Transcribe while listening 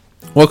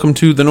Welcome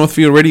to the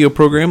Northfield Radio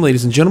program,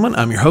 ladies and gentlemen.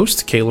 I'm your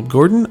host, Caleb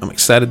Gordon. I'm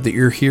excited that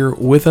you're here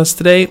with us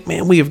today.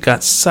 Man, we have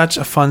got such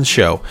a fun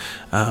show.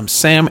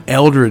 Sam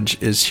Eldredge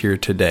is here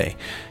today.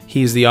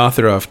 He's the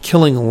author of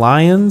Killing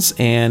Lions,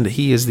 and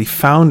he is the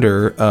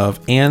founder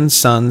of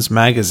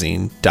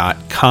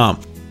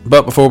AndSonsMagazine.com.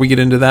 But before we get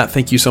into that,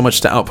 thank you so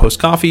much to Outpost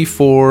Coffee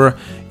for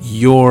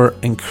your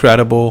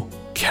incredible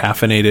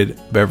caffeinated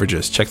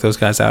beverages. Check those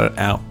guys out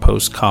at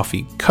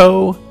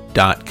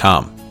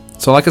OutpostCoffeeCo.com.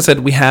 So like I said,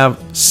 we have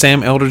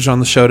Sam Eldredge on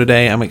the show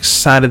today. I'm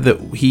excited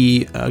that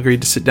he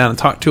agreed to sit down and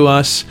talk to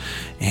us.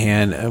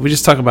 And we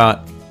just talk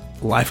about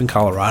life in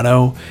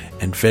Colorado,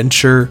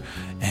 adventure,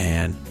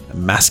 and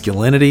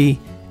masculinity,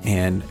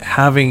 and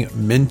having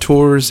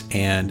mentors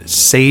and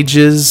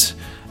sages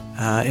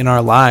in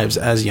our lives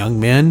as young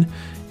men,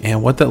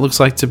 and what that looks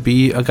like to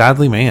be a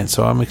godly man.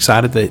 So I'm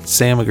excited that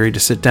Sam agreed to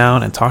sit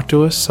down and talk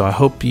to us. So I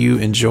hope you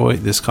enjoy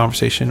this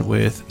conversation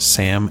with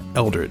Sam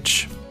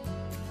Eldredge.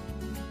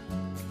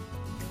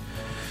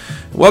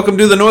 Welcome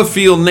to the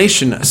Northfield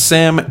Nation,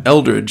 Sam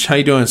Eldredge. How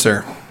you doing,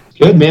 sir?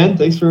 Good, man.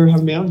 Thanks for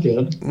having me on,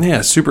 Caleb.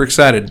 Yeah, super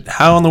excited.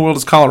 How in the world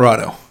is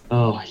Colorado?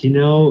 Oh,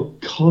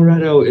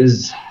 Colorado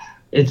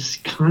it's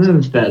kind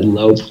of that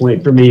low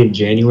point for me in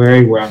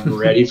January where I'm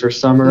ready for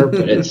summer,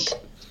 but it's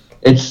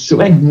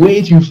like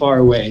way too far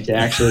away to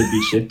actually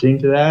be shifting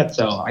to that.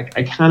 So I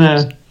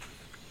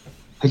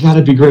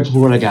gotta be grateful for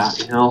what I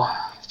got, Are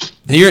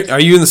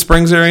you in the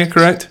Springs area,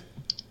 correct?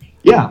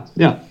 Yeah.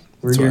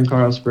 We're here in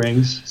Colorado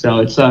Springs, so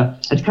it's kind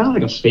of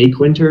like a fake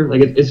winter.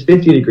 Like it's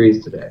 50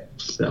 degrees today,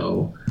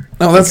 so.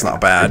 No, that's not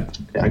bad.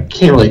 I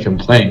can't really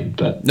complain,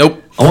 but nope.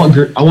 I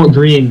want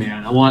green,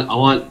 man. I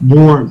want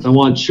warmth. I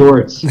want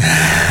shorts.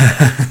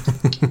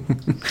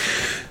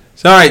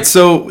 All right,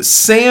 so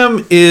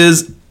Sam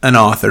is an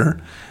author.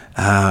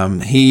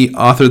 He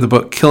authored the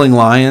book Killing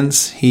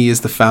Lions. He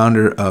is the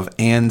founder of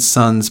And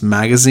Sons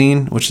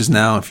Magazine, which is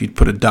now, if you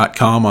put a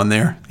 .com on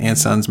there,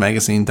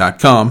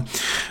 andsonsmagazine.com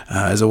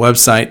is a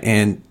website.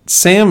 And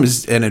Sam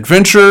is an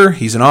adventurer.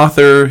 He's an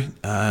author. He's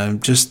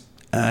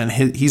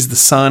the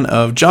son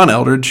of John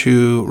Eldredge,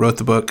 who wrote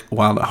the book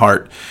Wild at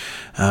Heart.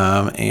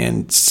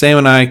 And Sam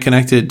and I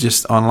connected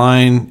just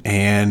online,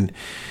 and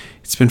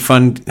it's been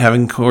fun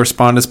having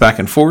correspondence back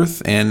and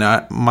forth. And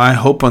my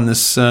hope on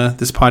this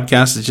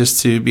podcast is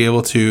just to be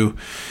able to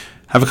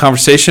have a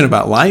conversation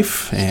about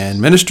life and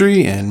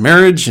ministry and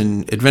marriage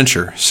and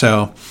adventure.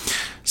 So,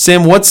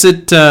 Sam, what's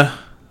your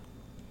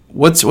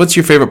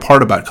favorite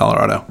part about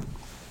Colorado?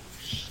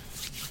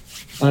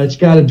 It's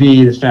got to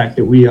be the fact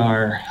that we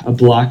are a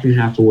block and a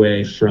half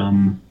away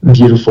from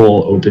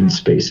beautiful open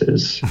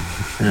spaces.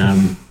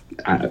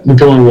 We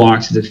go on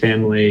walks as a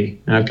family.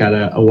 I've got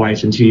a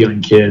wife and two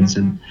young kids,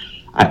 and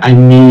I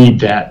need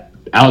that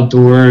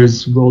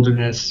outdoors,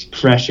 wilderness,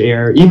 fresh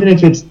air, even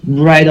if it's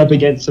right up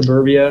against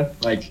suburbia,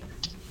 like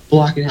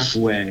block and a half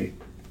away,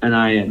 and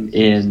I am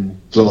in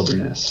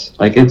wilderness.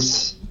 Like you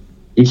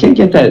can't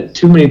get that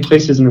too many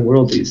places in the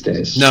world these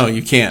days. No,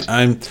 you can't.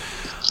 I'm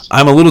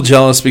a little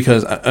jealous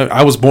because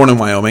I was born in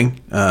Wyoming.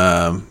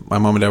 My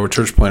mom and dad were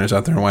church planters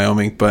out there in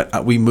Wyoming,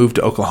 but we moved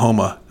to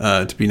Oklahoma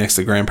to be next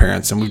to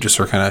grandparents, and we've just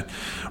sort of kind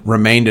of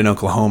remained in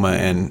Oklahoma,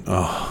 and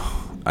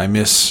I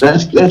miss.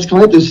 That's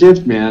quite the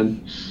shift,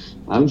 man.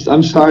 I'm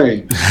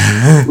sorry.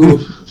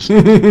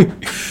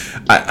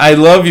 I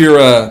love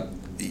your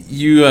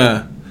you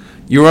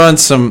were on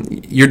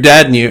your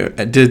dad and you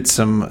did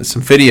some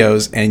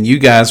videos, and you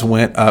guys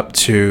went up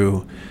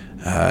to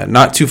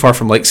not too far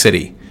from Lake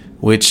City,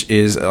 which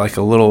is like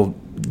a little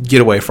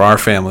getaway for our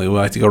family. We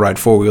like to go ride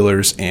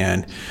four-wheelers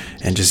and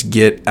just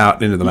get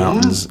out into the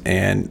mountains.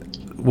 And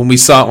when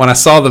I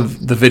saw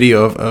the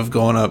video of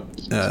going up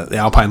the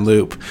Alpine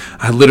Loop,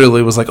 I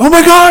literally was like, oh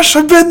my gosh,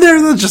 I've been there.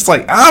 And just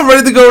like, I'm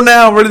ready to go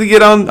now. I'm ready to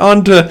get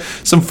onto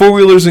some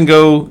four-wheelers and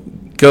go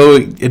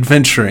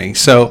adventuring.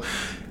 So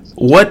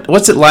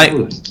what's it like?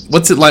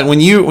 What's it like when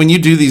you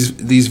do these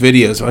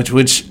videos,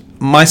 which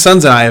my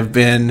sons and I have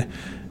been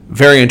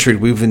very intrigued.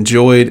 We've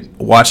enjoyed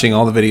watching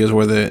all the videos,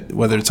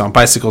 whether it's on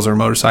bicycles or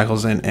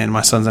motorcycles, and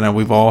my sons and I,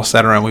 we've all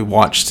sat around, we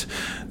watched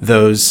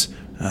those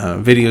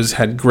videos,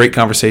 had great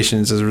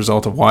conversations as a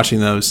result of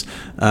watching those.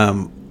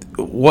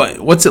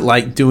 What's it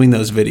like doing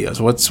those videos?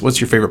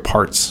 What's your favorite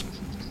parts?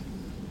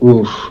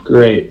 Ooh,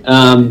 great.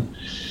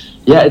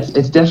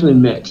 It's definitely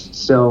mixed.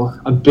 So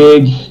a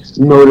big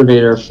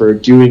motivator for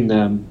doing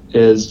them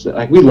is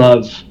we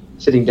love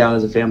sitting down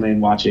as a family and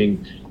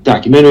watching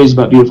documentaries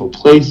about beautiful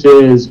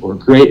places or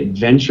great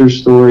adventure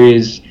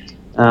stories.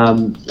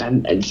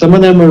 And some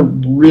of them are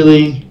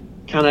really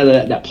kind of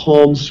that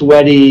palm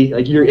sweaty,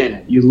 like you're in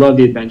it, you love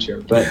the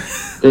adventure, but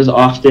there's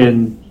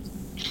often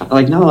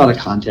not a lot of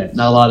content,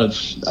 not a lot of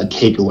a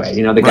takeaway.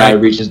 The guy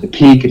reaches the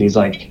peak and he's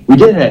like, we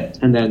did it.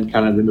 And then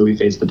kind of the movie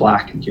fades to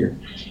black and you're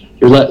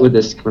let with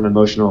this kind of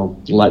emotional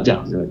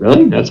letdown. You're like,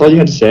 really? That's all you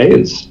had to say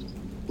is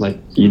like,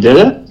 you did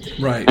it?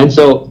 Right. And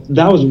so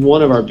that was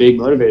one of our big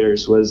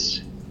motivators,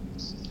 was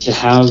to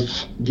have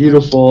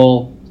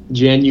beautiful,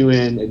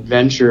 genuine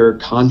adventure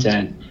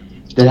content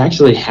that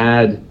actually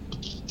had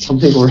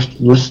something worth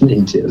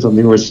listening to,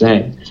 something worth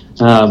saying.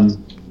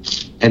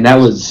 And that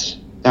was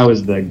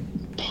the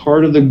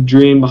part of the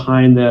dream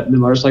behind the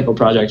motorcycle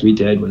project we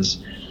did,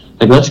 was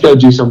like, let's go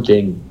do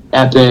something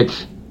epic.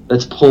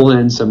 Let's pull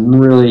in some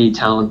really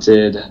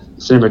talented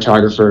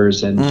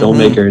cinematographers and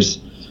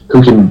filmmakers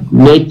who can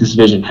make this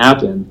vision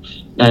happen,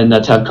 and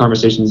let's have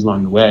conversations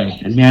along the way.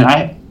 And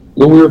man,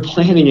 when we were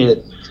planning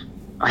it,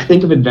 I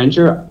think of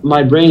adventure,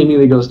 my brain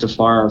immediately goes to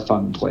far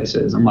fun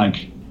places. I'm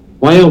like,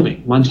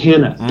 Wyoming,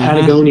 Montana,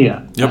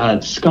 Patagonia,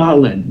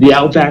 Scotland, the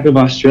outback of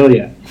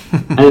Australia.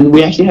 And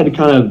we actually had to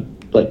kind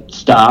of like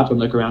stop and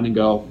look around and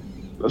go,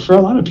 for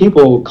a lot of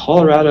people,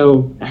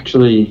 Colorado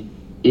actually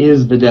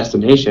is the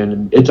destination,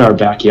 and it's our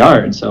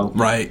backyard. So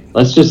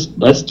let's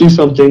do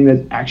something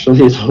that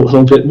actually is a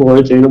little bit more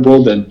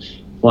attainable than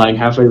flying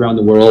halfway around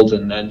the world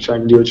and then trying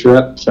to do a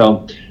trip.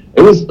 So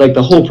it was like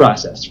the whole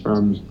process,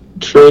 from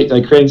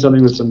creating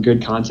something with some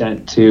good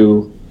content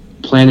to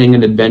planning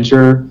an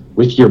adventure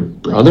with your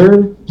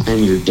brother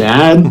and your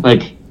dad.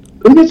 Like,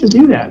 who gets to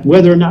do that,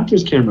 whether or not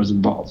there's cameras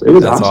involved? It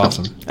was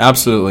awesome.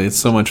 Absolutely. It's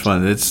so much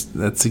fun.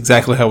 That's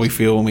exactly how we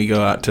feel when we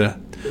go out to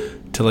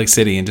Lake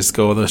City and just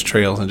go on those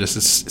trails, and just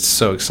it's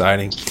so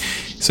exciting.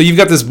 So you've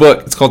got this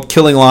book. It's called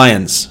Killing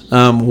Lions.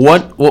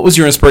 What was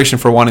your inspiration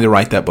for wanting to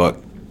write that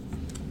book?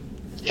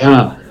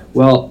 Yeah.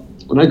 Well,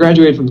 when I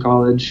graduated from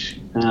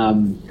college,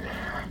 kind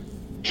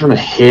of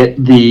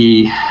hit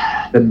the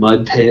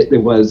mud pit that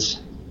was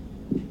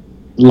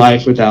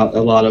life without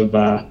a lot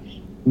of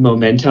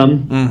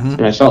momentum,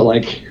 and I felt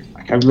like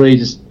I really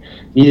just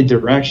needed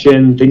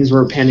direction. Things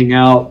weren't panning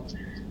out.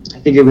 I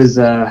think it was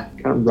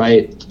kind of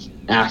right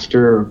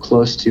after or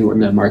close to when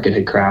the market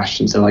had crashed,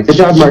 and so like the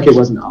job market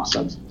wasn't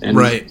awesome. And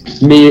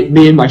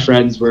me and my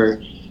friends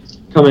were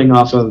coming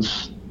off of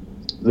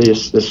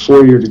this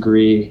 4-year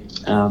degree,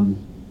 and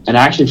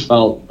I actually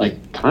felt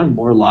like kind of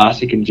more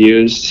lost and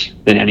confused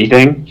than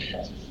anything.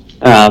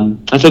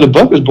 And so the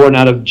book was born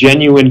out of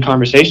genuine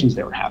conversations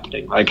that were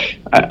happening. Like,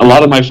 a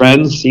lot of my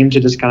friends seemed to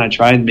just kind of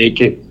try and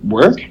make it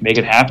work, make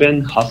it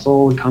happen,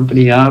 hustle the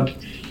company up,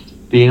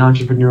 be an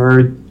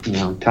entrepreneur,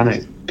 kind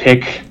of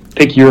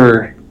pick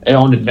your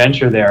own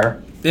adventure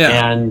there.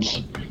 Yeah. And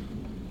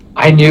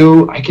I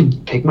knew I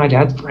could pick my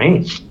dad's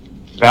brain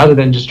rather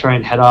than just try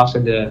and head off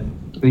into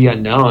the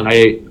unknown.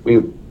 We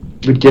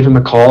would give him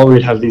a call.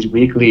 We'd have these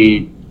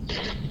weekly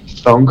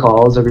phone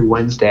calls every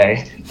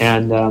Wednesday,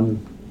 and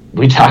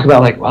we talk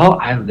about like, well,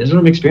 this is what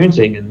I'm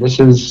experiencing, and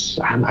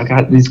I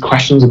got these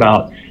questions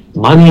about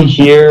money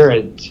here,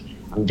 and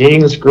I'm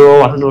dating this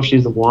girl. I don't know if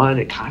she's the one.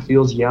 It kind of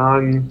feels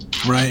young,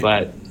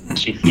 but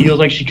she feels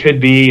like she could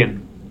be.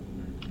 And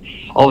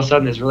all of a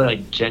sudden, this really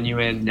like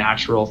genuine,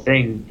 natural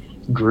thing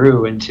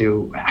grew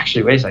into,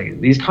 actually, wait a second,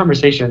 these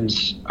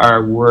conversations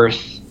are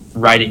worth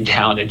writing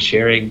down and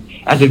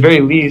sharing, at the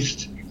very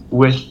least,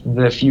 with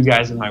the few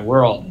guys in my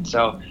world. And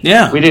so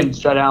we didn't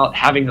set out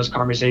having those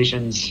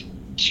conversations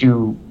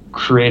to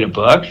create a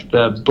book.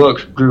 The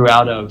book grew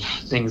out of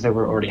things that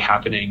were already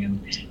happening,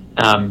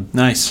 and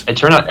nice. It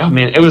turned out,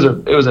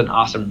 it was an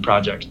awesome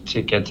project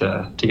to get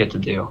to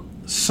do.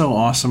 So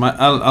awesome.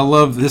 I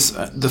love this.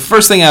 The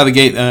first thing out of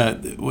the gate,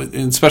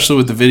 especially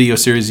with the video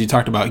series, you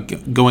talked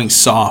about going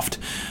soft.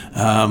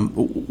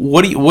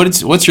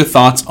 What's your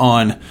thoughts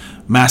on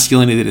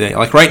masculinity today?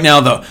 Like right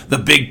now, the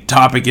big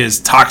topic is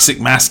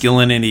toxic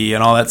masculinity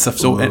and all that stuff.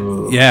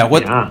 So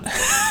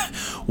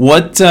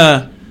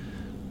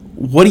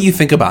what do you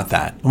think about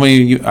that? I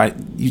mean,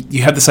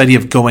 you have this idea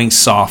of going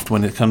soft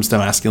when it comes to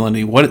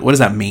masculinity. What does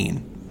that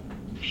mean?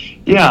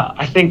 Yeah,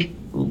 I think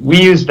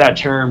we use that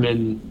term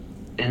in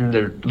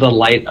the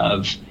light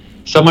of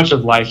so much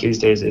of life these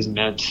days is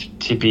meant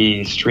to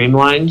be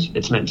streamlined.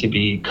 It's meant to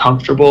be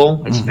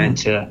comfortable. It's meant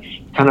to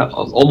kind of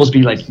almost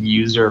be like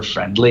user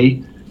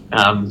friendly.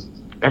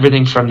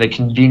 Everything from the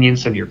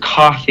convenience of your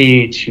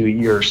coffee to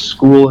your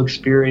school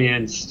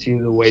experience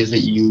to the ways that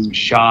you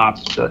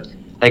shop, to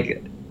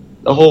like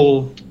the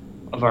whole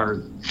of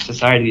our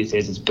society these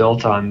days is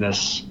built on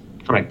this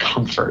kind of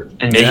comfort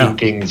and making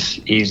things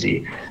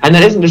easy. And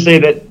that isn't to say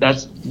that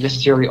that's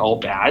necessarily all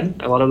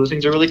bad. A lot of those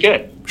things are really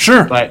good.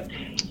 Sure. But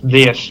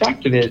the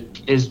effect of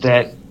it is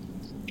that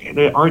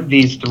there aren't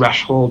these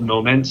threshold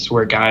moments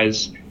where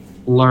guys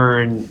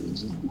learn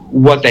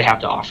what they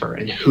have to offer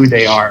and who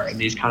they are, and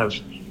these kind of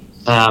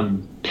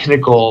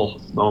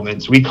pinnacle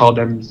moments. We call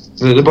them,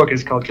 the book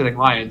is called Killing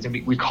Lions,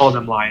 and we call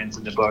them lions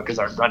in the book as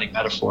our running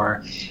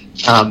metaphor.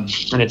 And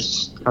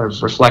it's kind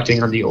of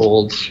reflecting on the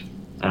old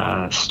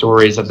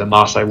stories of the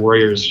Maasai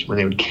warriors. When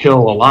they would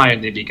kill a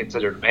lion, they'd be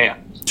considered a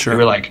man. Sure. They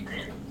were like,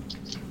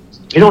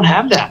 we don't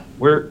have that.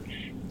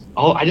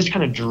 I just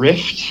kind of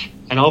drift,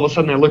 and all of a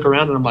sudden I look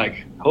around and I'm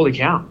like, holy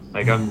cow.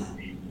 Like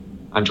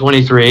I'm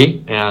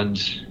 23,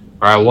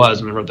 or I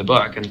was when I wrote the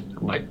book, and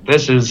I'm like,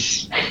 this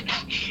is,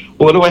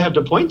 what do I have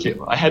to point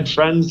to? I had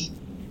friends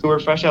who were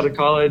fresh out of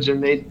college,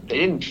 and they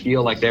didn't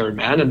feel like they were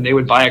men, and they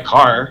would buy a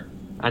car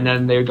And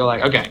then they would go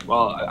like, okay,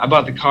 well, I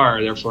bought the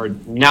car, therefore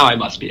now I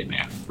must be a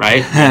man,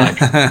 right?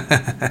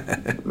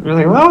 We're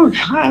like, well,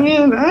 I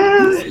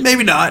mean,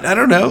 maybe not. I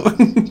don't know.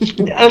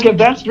 Like, if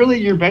that's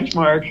really your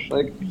benchmark,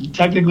 like,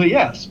 technically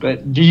yes,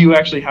 but do you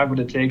actually have what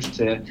it takes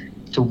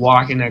to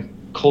walk in a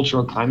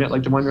cultural climate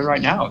like the one we're in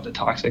right now, the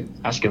toxic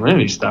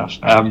masculinity stuff?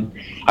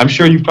 I'm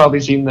sure you've probably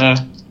seen the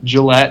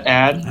Gillette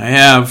ad. I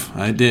have.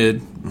 I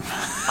did.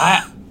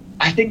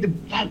 I think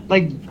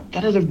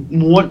that is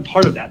one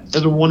part of that.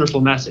 There's a wonderful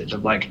message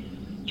of like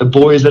the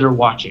boys that are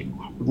watching.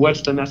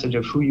 What's the message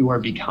of who you are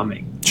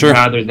becoming, sure,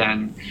 rather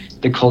than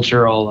the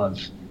cultural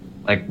of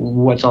like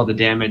what's all the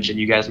damage and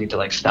you guys need to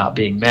like stop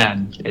being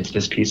men. It's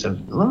this piece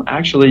of, well,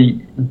 actually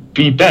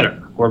be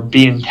better or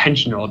be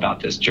intentional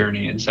about this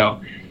journey. And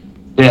so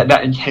that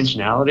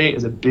intentionality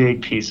is a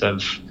big piece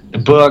of the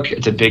book.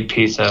 It's a big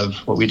piece of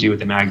what we do with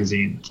the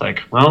magazine. It's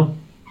like, well,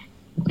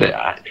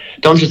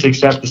 don't just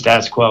accept the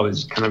status quo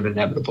is kind of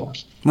inevitable.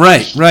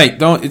 Right.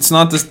 It's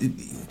not this,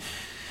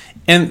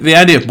 and the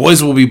idea of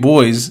boys will be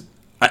boys,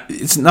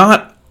 it's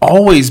not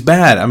always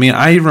bad. I mean,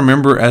 I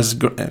remember as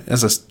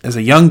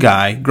a young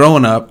guy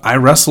growing up, I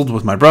wrestled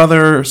with my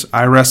brothers,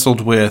 I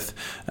wrestled with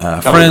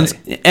friends,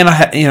 and I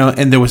had,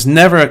 and there was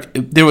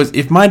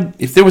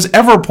if there was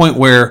ever a point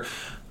where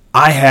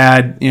I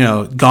had,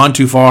 gone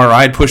too far, or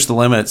I had pushed the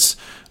limits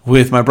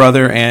with my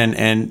brother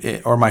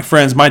and or my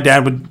friends, my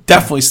dad would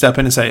definitely step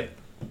in and say,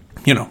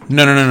 no,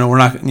 we're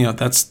not,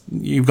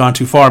 you've gone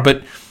too far.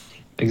 But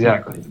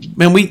exactly,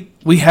 man,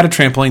 we had a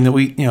trampoline that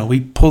we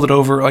pulled it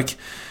over like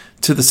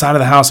to the side of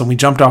the house and we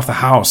jumped off the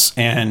house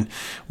and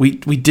we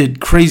did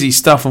crazy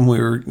stuff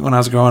when I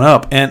was growing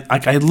up. And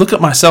I look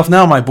at myself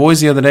now, my boys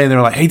the other day,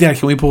 they're like, hey Dad,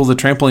 can we pull the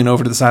trampoline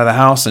over to the side of the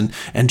house and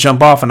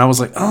jump off? And I was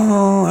like,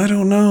 oh, I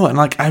don't know. And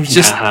like, I was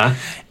just,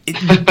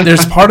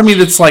 there's part of me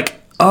that's like,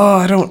 oh,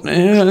 I don't,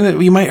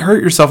 you might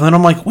hurt yourself. And then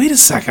I'm like, wait a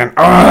second.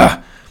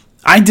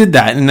 I did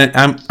that. And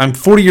I'm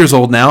 40 years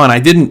old now and I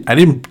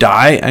didn't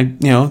die.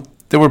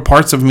 There were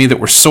parts of me that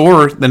were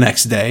sore the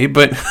next day,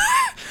 but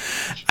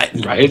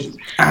right.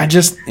 I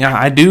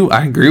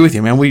agree with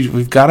you, man.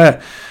 We've got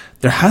to,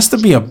 there has to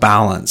be a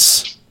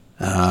balance.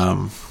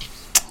 Go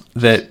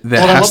ahead.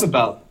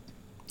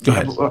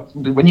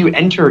 When you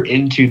enter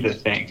into the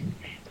thing,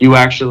 you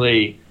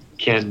actually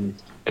can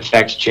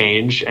affect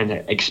change and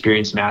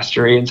experience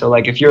mastery. And so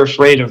like, if you're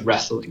afraid of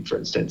wrestling, for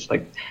instance,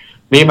 like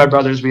me and my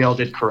brothers, we all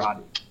did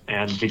karate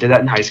and we did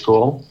that in high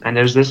school. And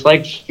there's this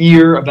like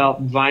fear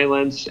about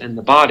violence and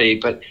the body,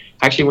 but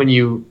actually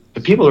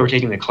the people who were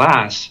taking the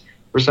class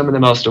were some of the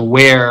most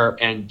aware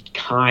and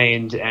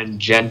kind and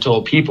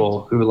gentle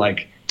people who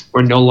like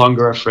were no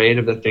longer afraid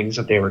of the things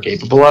that they were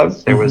capable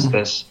of. There was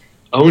this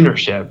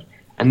ownership.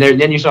 And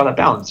then you saw that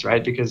balance,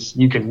 right? Because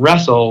you can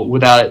wrestle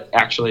without it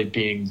actually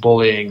being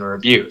bullying or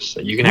abuse. So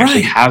you can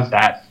actually have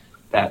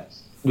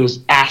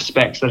those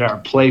aspects that are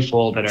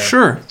playful, that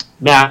are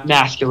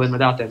masculine,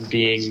 without them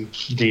being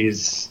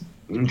these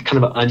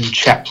kind of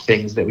unchecked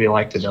things that we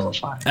like to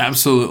vilify.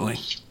 Absolutely.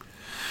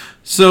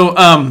 So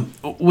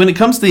when it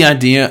comes to the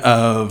idea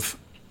of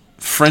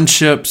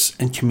friendships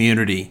and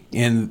community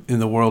in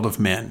the world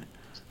of men,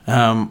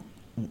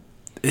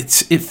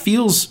 it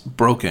feels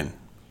broken.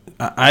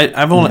 I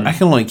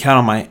can only count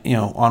on my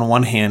on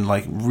one hand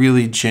like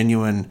really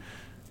genuine,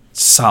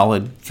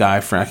 solid guy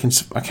friend.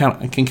 I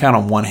can count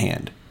on one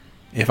hand.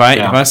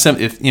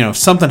 If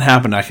something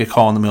happened, I could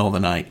call in the middle of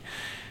the night,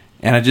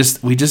 and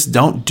we just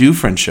don't do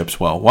friendships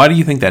well. Why do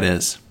you think that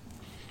is?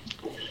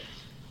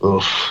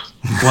 Oof.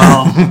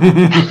 Well,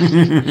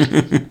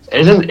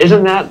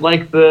 isn't that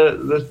like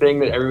the thing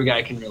that every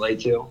guy can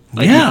relate to?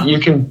 Like, yeah, you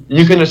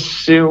can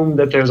assume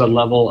that there's a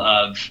level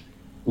of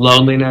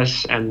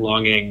loneliness and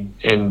longing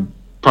in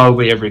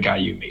probably every guy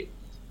you meet.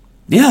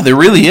 Yeah, there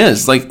really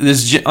is. Like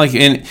this,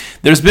 and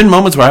there's been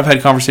moments where I've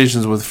had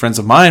conversations with friends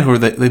of mine who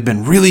they've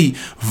been really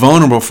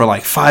vulnerable for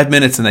like 5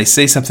 minutes, and they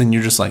say something, and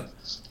you're just like,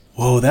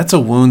 "Whoa, that's a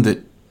wound that,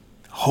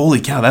 holy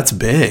cow, that's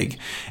big."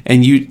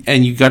 And you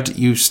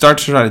start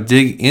to try to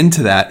dig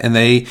into that, and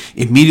they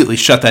immediately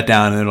shut that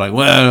down, and they're like,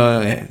 "Well,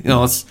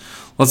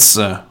 let's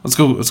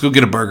go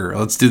get a burger.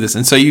 Let's do this."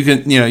 And so you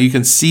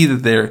can see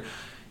that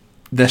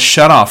the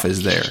shut off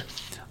is there.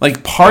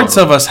 Like parts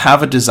of us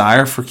have a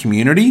desire for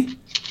community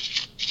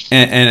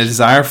and a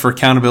desire for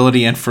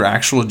accountability and for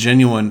actual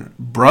genuine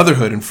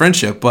brotherhood and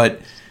friendship, but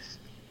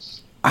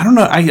I don't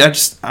know.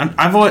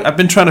 I've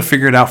been trying to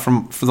figure it out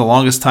for the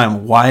longest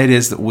time why it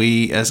is that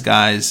we as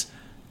guys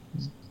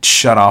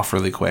shut off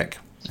really quick,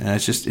 and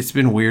it's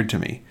been weird to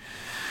me.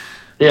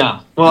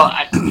 Yeah, well,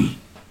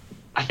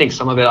 I think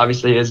some of it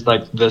obviously is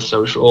like the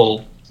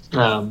social.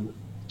 Hang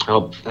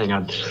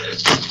on.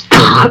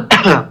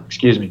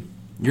 Excuse me.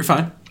 You're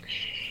fine.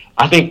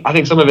 I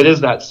think some of it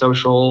is that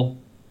social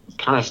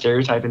kind of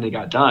stereotyping that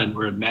got done,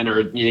 where men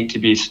are needing to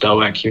be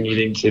stoic, you're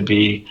needing to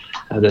be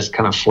this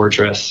kind of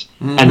fortress,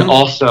 and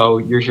also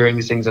you're hearing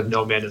these things of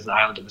no man is an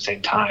island at the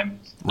same time.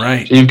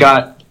 Right. So you've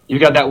got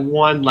that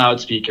one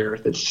loudspeaker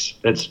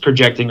that's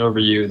projecting over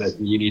you that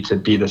you need to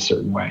be this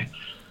certain way,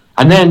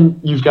 and then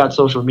you've got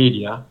social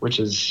media, which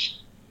is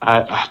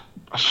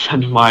a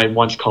friend of mine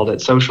once called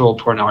it social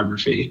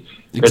pornography.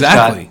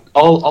 Exactly. It's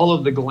got all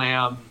of the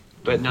glam,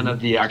 but none of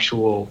the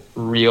actual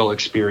real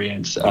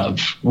experience of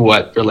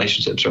what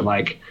relationships are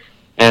like.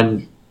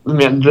 And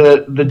man,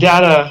 the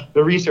data,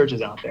 the research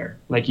is out there.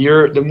 Like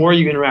the more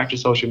you interact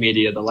with social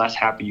media, the less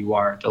happy you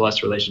are, the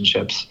less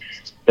relationships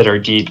that are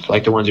deep,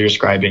 like the ones you're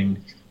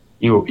describing,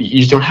 you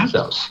just don't have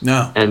those.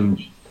 No. And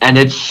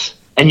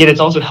yet it's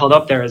also held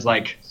up there as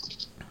like,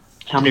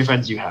 how many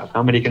friends do you have?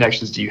 How many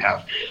connections do you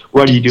have?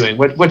 What are you doing?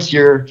 What's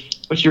your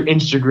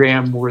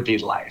Instagram worthy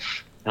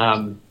life?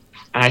 And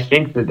I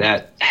think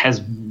that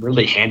has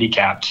really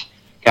handicapped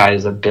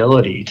guys'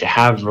 ability to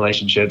have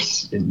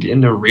relationships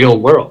in the real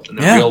world, in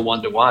the real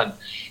one-to-one.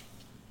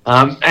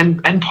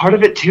 And part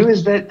of it too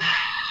is that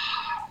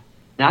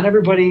not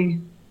everybody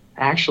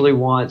actually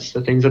wants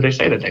the things that they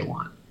say that they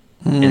want.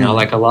 You know,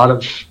 like a lot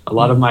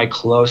of my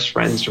close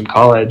friends from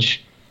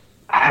college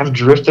have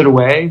drifted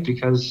away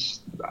because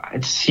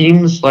it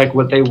seems like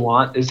what they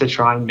want is to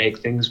try and make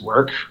things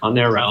work on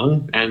their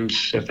own. And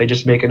if they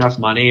just make enough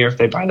money or if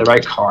they buy the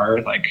right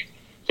car, like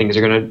things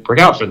are going to work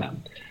out for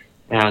them.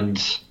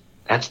 And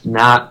that's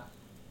not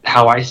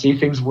how I see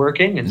things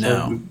working. And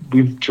so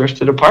we've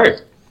drifted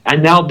apart.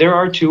 And now there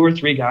are 2 or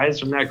 3 guys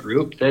from that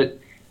group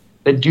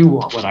that do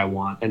want what I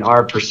want and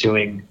are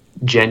pursuing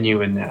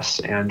genuineness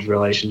and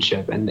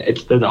relationship. And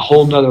there's a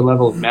whole nother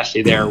level of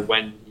messy there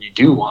when you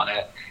do want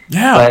it.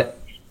 Yeah. But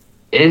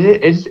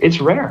it's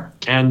rare.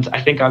 And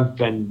I think I've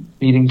been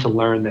needing to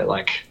learn that,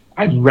 like,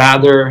 I'd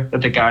rather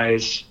that the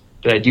guys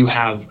that I do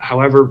have,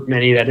 however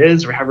many that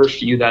is or however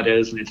few that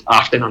is, and it's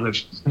often on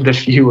the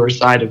fewer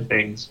side of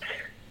things,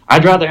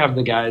 I'd rather have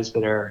the guys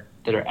that are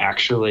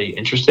actually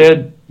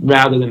interested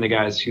rather than the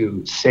guys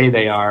who say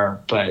they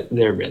are, but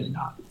they're really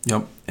not.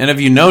 Yep. And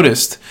have you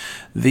noticed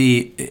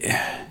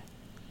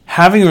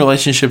having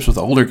relationships with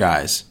older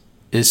guys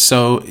is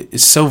so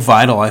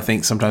vital? I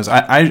think sometimes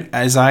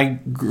as I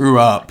grew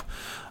up,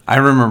 I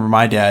remember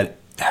my dad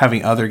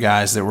having other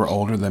guys that were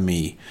older than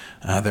me,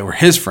 that were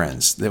his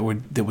friends, that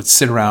would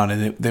sit around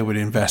and they would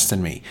invest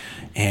in me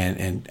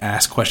and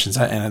ask questions.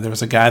 And there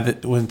was a guy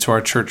that went to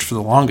our church for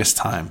the longest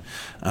time.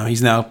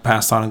 He's now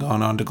passed on and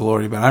gone on to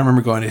glory. But I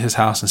remember going to his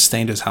house and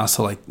staying to his house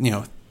till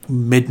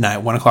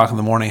midnight, 1 o'clock in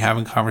the morning,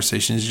 having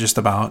conversations just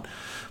about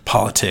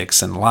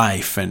politics and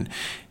life. And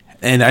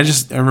I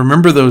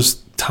remember those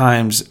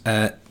times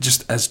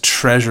just as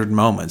treasured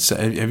moments.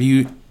 Have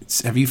you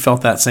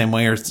felt that same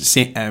way or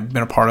been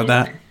a part of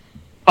that?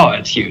 Oh,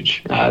 it's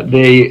huge.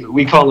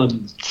 We call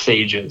them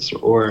sages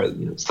or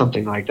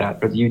something like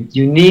that. But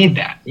you need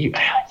that. You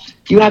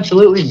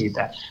absolutely need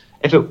that.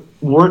 If it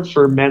weren't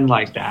for men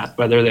like that,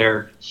 whether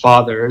they're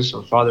fathers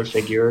or father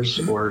figures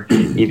or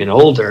even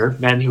older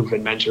men who've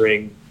been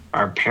mentoring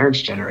our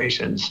parents'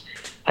 generations,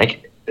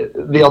 like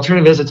the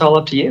alternative is it's all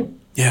up to you.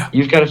 Yeah,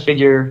 you've got to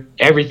figure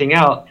everything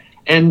out,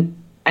 and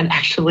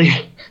actually.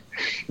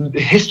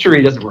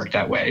 History doesn't work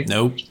that way.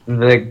 Nope.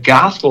 The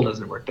gospel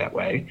doesn't work that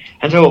way.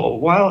 And so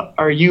why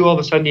are you all of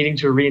a sudden needing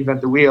to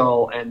reinvent the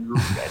wheel and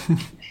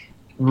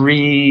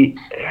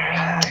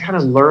kind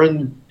of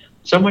learn?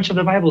 So much of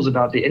the Bible is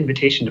about the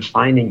invitation to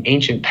finding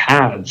ancient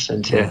paths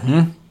and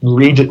to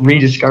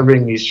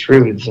rediscovering these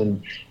truths.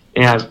 And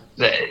I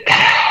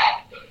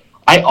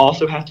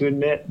also have to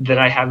admit that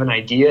I have an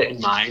idea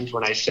in mind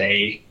when I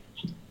say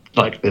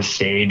like the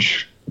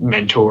sage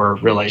mentor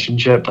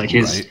relationship. Like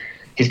he's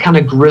kind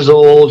of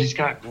grizzled, he's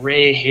got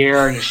gray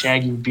hair and a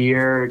shaggy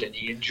beard, and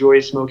he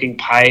enjoys smoking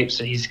pipes,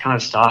 and he's kind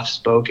of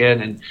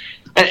soft-spoken, and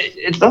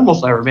it's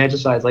almost like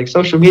romanticized. Like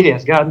social media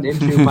has gotten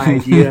into my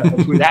idea of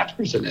who that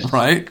person is.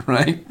 Right.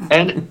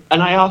 And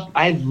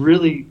I've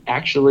really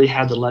actually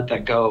had to let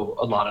that go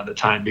a lot of the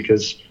time,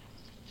 because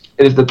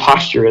if the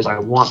posture is I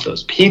want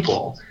those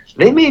people,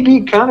 they may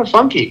be kind of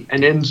funky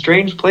and in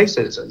strange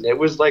places. And it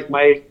was like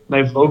my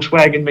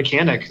Volkswagen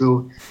mechanic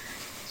who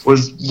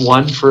was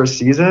one for a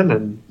season,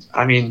 and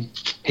I mean,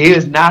 he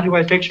is not who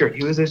I pictured.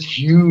 He was this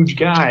huge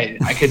guy.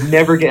 I could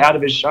never get out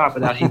of his shop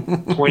without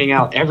him pointing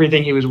out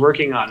everything he was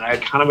working on. I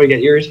kind of would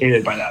get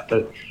irritated by that,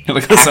 but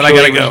listen, I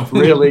gotta go.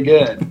 Really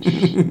good.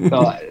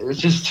 So it's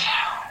just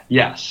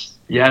yes.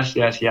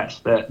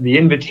 The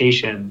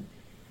invitation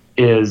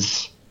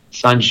is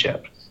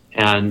sonship,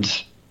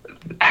 and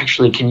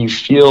actually, can you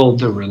feel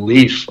the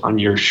relief on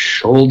your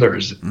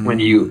shoulders when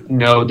you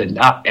know that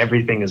not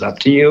everything is up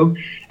to you,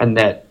 and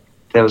that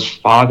those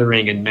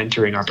fathering and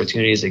mentoring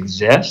opportunities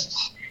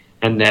exist,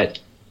 and that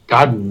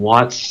God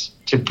wants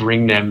to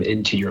bring them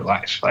into your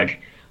life. Like,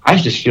 I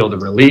just feel the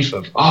relief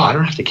of, I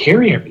don't have to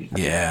carry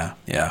everything. Yeah.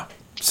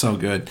 So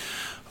good.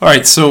 All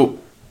right, so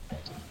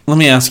let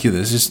me ask you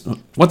this. Just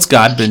what's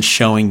God been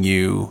showing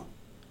you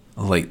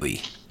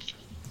lately?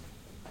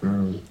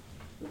 There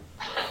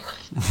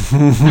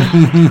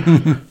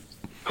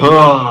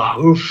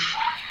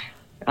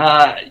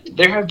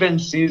have been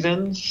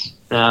seasons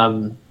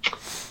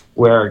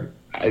where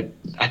I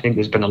think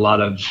there's been a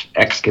lot of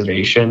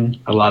excavation,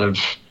 a lot of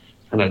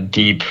kind of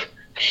deep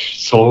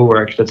soul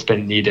work that's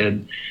been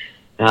needed.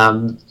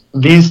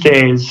 These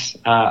days,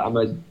 I'm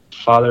a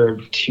father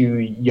of 2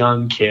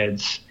 young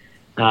kids,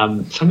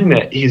 something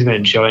that he's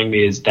been showing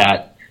me is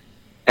that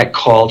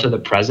call to the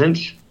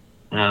present.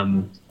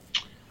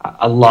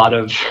 A lot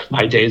of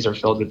my days are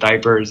filled with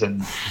diapers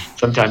and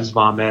sometimes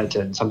vomit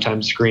and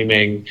sometimes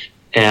screaming.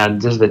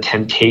 And there's the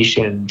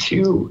temptation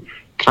to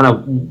kind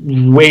of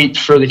wait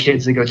for the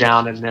kids to go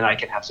down and then I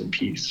can have some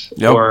peace.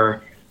 Yep.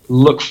 Or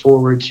look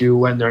forward to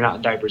when they're not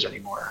in diapers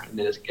anymore. And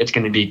then it's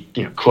going to be,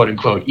 quote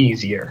unquote,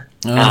 easier.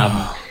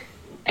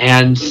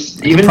 And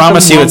even I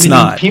promise you it's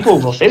not. People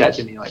will say that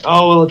to me, like,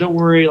 oh, well, don't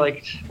worry,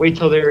 like, wait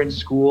till they're in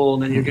school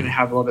and then you're going to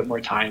have a little bit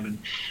more time. And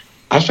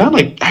I found,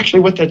 like, actually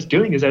what that's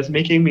doing is that's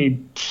making me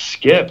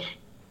skip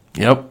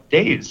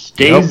days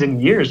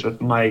and years with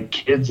my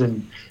kids.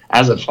 And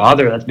as a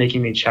father, that's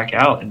making me check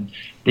out. And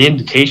the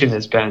invitation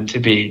has been to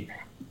be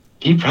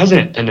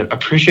present and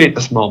appreciate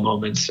the small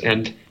moments.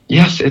 And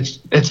yes,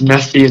 it's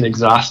messy and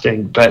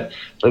exhausting, but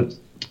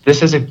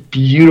this is a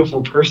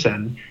beautiful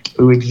person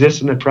who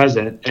exists in the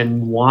present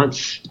and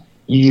wants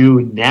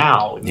you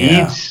now,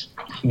 needs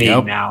me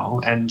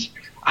now. And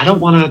I don't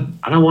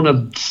want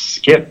to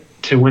skip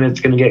to when it's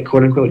going to get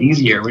quote unquote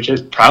easier, which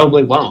it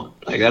probably won't.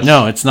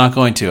 No, it's not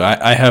going to.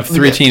 I have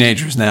 3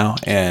 teenagers now,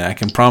 and I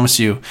can promise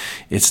you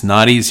it's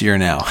not easier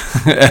now.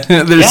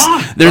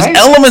 There's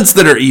elements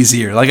that are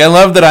easier. Like, I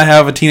love that I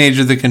have a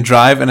teenager that can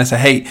drive, and I say,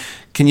 hey,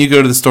 can you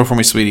go to the store for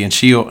me, sweetie? And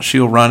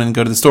she'll run and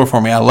go to the store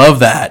for me. I love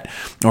that.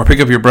 Or pick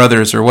up your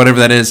brothers or whatever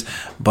that is.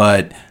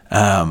 But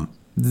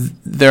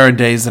there are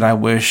days that I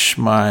wish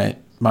my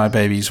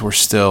babies were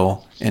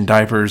still in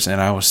diapers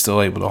and I was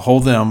still able to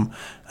hold them.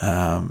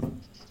 Oh,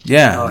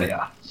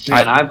 yeah.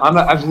 Man,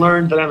 I've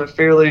learned that I'm a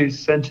fairly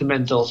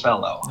sentimental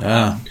fellow.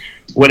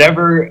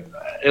 Whatever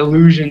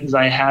illusions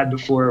I had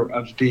before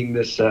of being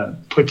this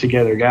put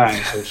together guy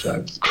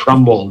has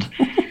crumbled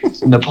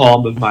in the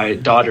palm of my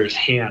daughter's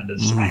hand.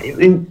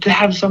 To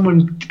have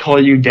someone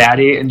call you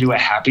daddy and do a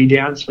happy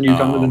dance when you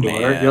come to the door,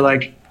 man. You're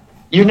like,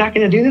 you're not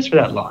going to do this for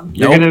that long.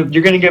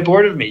 You're gonna get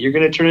bored of me. You're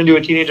going to turn into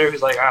a teenager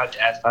who's like,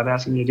 Dad, stop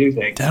asking me to do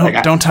things.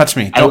 Don't touch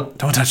me. Don't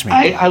touch me.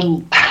 I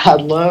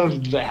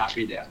love the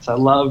happy dance. I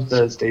love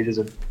the stages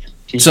of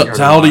teaching her.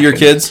 So how old are your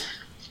kids?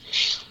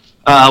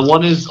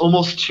 One is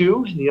almost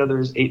 2, and the other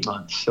is 8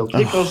 months. So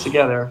pretty close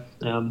together.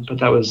 But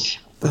those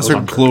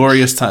are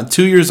glorious times.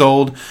 2 years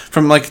old,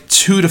 from like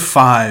 2 to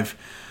 5.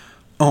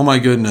 Oh my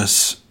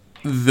goodness,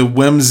 the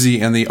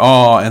whimsy and the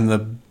awe and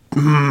the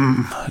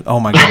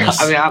oh my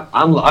goodness. I mean,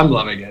 I'm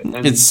loving it.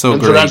 And, it's so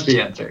great. So that's the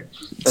answer.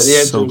 The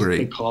answer so is great.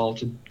 the call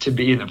to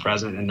be in the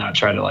present and not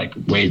try to like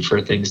wait for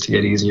things to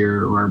get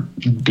easier or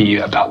be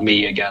about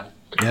me again.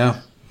 Yeah.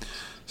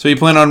 So you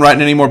plan on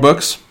writing any more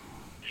books?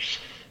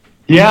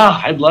 Yeah,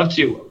 I'd love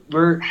to.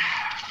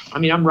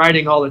 I'm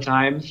writing all the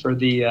time for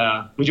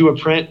the, we do a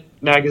print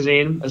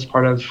magazine as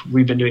part of,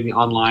 we've been doing the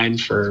online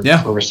for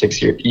over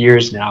 6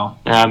 years now.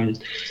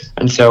 And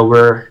so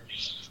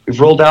we've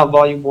rolled out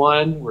volume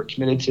 1. We're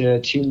committed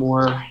to 2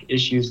 more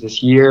issues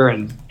this year.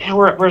 And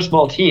we're a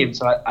small team.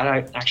 So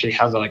I actually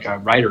have like a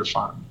writer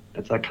farm.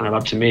 It's like kind of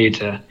up to me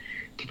to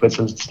put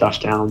some stuff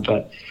down.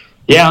 But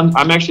yeah,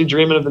 I'm actually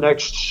dreaming of the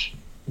next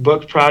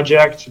book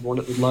project.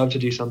 Would love to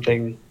do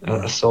something,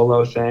 a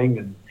solo thing,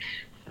 and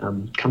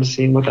kind of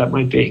seeing what that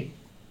might be.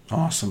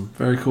 Awesome.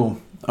 Very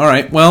cool. All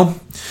right. Well,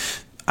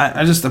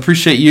 I just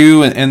appreciate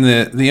you and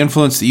the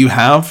influence that you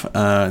have.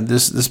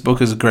 This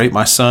book is great.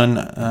 My son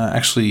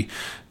actually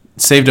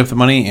saved up the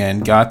money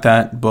and got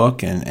that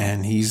book,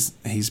 and he's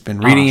been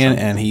reading it,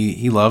 and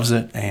he loves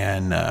it.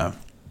 And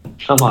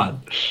come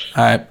on,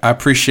 I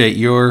appreciate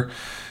your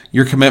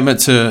commitment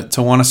to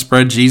want to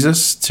spread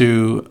Jesus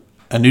to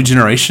a new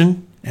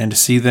generation and to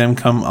see them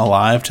come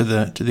alive to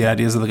the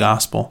ideas of the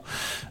gospel.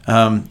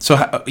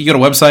 So you got a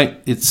website.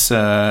 It's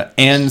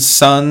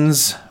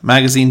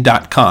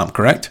andsonsmagazine.com,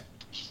 correct?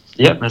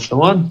 Yep, that's the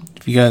one.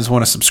 If you guys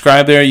want to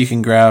subscribe there, you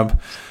can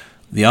grab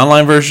the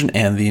online version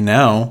and the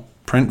now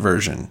print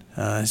version.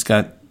 He's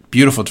got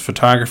beautiful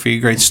photography,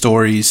 great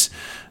stories,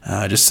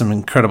 just some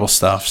incredible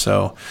stuff.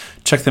 So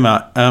check them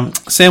out.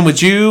 Sam,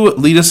 would you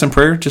lead us in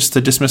prayer just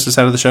to dismiss us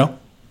out of the show?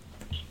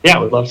 Yeah, I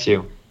would love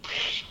to.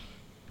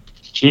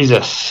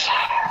 Jesus,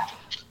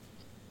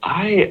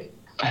 I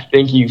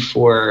thank you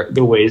for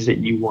the ways that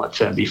you want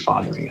to be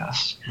fathering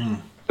us,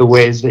 the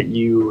ways that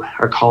you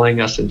are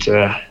calling us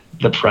into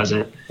the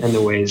present, and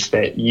the ways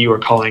that you are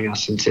calling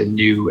us into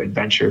new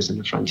adventures in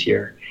the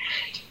frontier.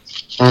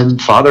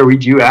 And Father, we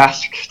do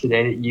ask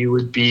today that you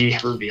would be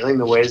revealing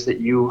the ways that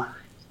you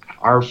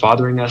are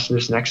fathering us in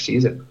this next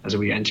season as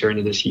we enter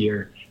into this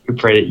year. We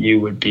pray that you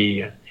would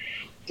be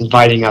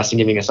inviting us and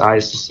giving us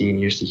eyes to see and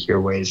ears to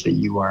hear ways that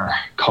you are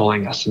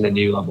calling us into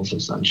new levels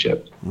of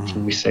sonship.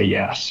 And we say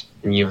yes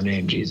in your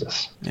name,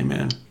 Jesus.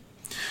 Amen.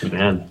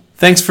 Amen.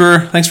 Thanks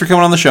for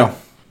coming on the show.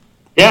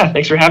 Yeah,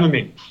 thanks for having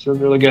me. It's been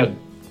really good.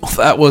 Well,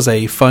 that was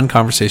a fun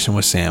conversation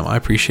with Sam. I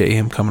appreciate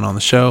him coming on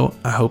the show.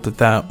 I hope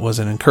that was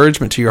an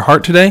encouragement to your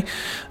heart today.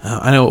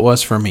 I know it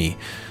was for me.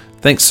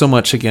 Thanks so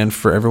much again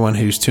for everyone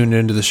who's tuned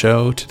into the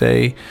show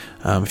today.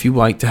 If you'd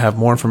like to have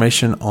more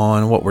information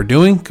on what we're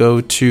doing, go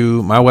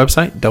to my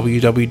website,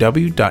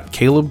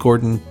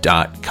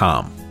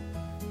 www.calebgordon.com.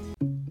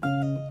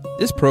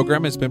 This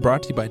program has been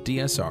brought to you by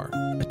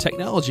DSR, a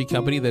technology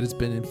company that has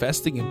been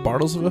investing in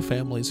Bartlesville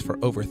families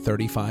for over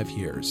 35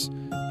 years.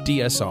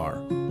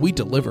 DSR, we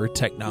deliver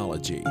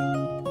technology.